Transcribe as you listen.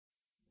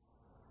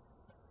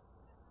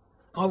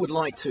I would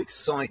like to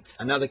excite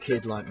another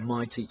kid like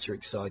my teacher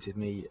excited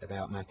me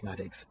about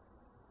mathematics.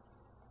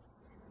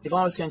 If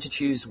I was going to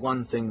choose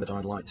one thing that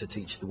I'd like to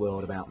teach the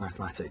world about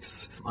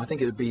mathematics, I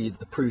think it would be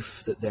the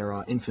proof that there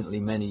are infinitely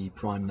many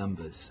prime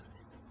numbers.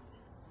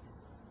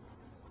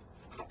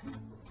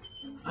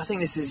 I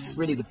think this is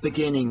really the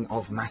beginning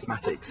of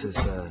mathematics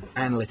as an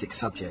analytic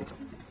subject.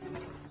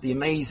 The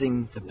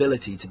amazing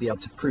ability to be able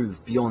to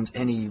prove beyond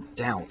any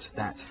doubt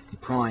that the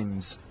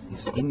primes,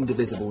 these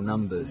indivisible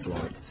numbers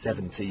like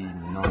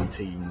 17,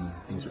 19,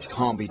 things which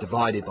can't be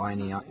divided by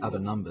any other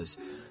numbers,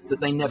 that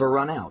they never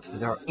run out,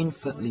 that there are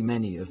infinitely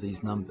many of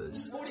these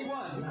numbers.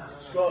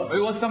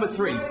 Who wants number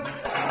 3?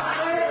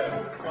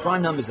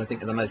 Prime numbers, I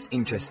think, are the most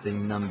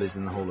interesting numbers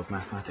in the whole of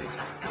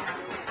mathematics.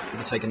 If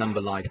you take a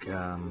number like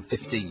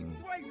 15,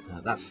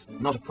 that's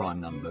not a prime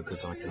number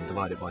because I can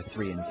divide it by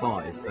 3 and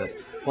 5, but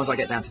once I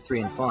get down to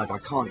 3 and 5, I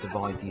can't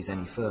divide these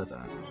any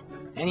further.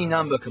 Any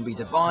number can be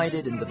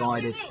divided and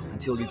divided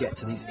until you get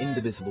to these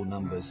indivisible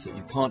numbers that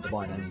you can't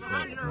divide any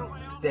further.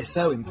 They're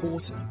so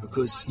important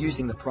because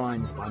using the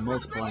primes by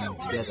multiplying them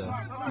together,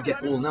 you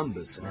get all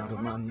numbers, and out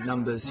of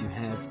numbers you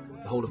have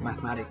the whole of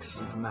mathematics,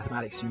 and from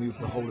mathematics you move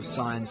the whole of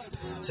science.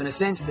 So in a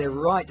sense they're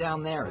right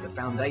down there at the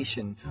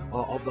foundation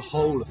of the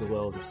whole of the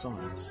world of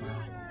science.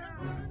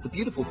 The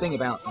beautiful thing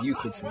about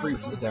Euclid's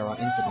proof that there are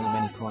infinitely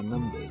many prime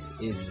numbers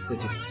is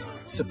that it's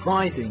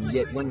surprising,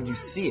 yet when you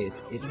see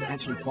it, it's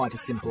actually quite a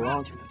simple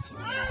argument.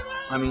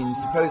 I mean,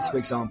 suppose, for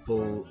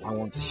example, I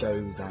want to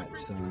show that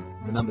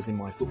the numbers in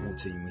my football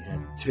team, we had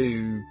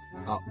 2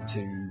 up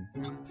to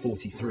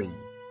 43.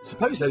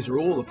 Suppose those are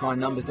all the prime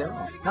numbers there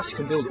are. Perhaps you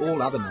can build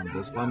all other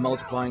numbers by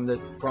multiplying the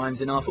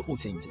primes in our football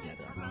team together.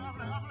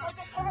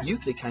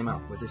 Euclid came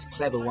up with this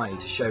clever way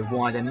to show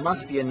why there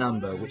must be a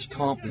number which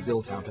can't be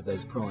built out of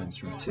those primes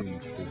from 2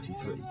 to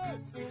 43.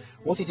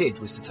 What he did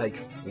was to take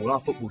all our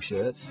football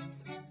shirts,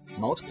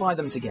 multiply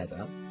them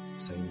together,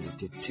 so you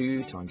did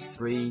 2 times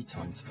 3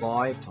 times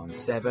 5 times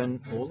 7,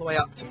 all the way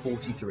up to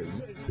 43.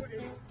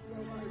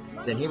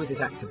 Then here was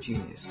his act of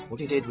genius. What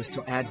he did was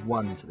to add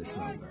 1 to this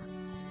number.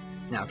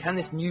 Now, can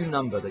this new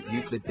number that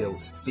Euclid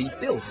built be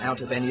built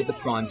out of any of the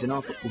primes in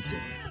our football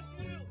team?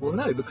 Well,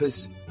 no,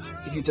 because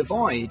if you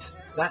divide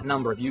that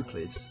number of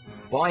Euclid's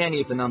by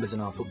any of the numbers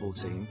in our football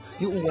team,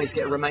 you always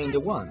get a remainder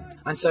 1.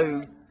 And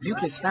so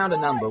Euclid's found a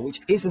number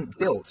which isn't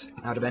built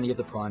out of any of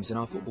the primes in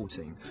our football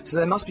team. So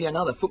there must be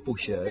another football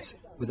shirt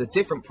with a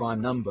different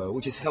prime number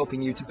which is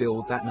helping you to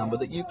build that number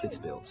that Euclid's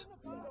built.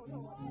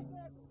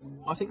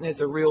 I think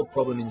there's a real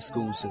problem in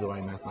schools with the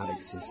way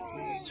mathematics is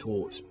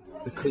taught,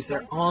 because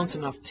there aren't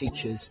enough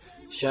teachers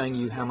showing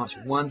you how much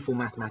wonderful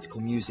mathematical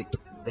music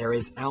there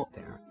is out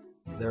there.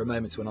 There are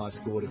moments when I've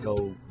scored a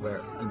goal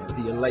where,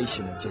 the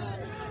elation of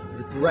just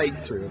the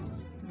breakthrough of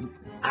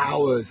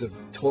hours of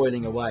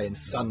toiling away, and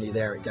suddenly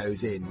there it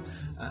goes in.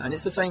 And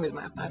it's the same with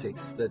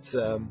mathematics, that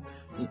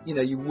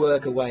you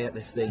work away at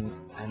this thing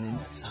and then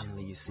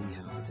suddenly you see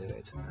how to do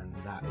it, and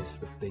that is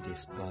the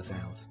biggest buzz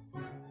out.